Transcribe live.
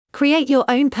Create your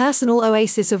own personal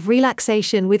oasis of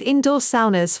relaxation with indoor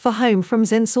saunas for home from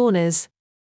Zen Saunas.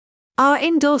 Our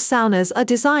indoor saunas are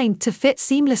designed to fit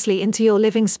seamlessly into your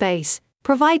living space,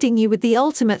 providing you with the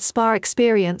ultimate spa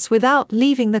experience without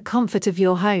leaving the comfort of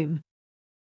your home.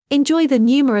 Enjoy the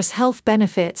numerous health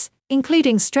benefits,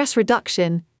 including stress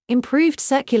reduction, improved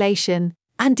circulation,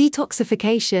 and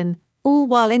detoxification, all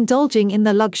while indulging in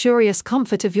the luxurious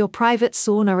comfort of your private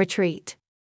sauna retreat.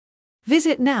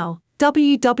 Visit now,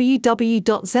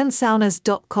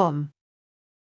 www.zensaunas.com.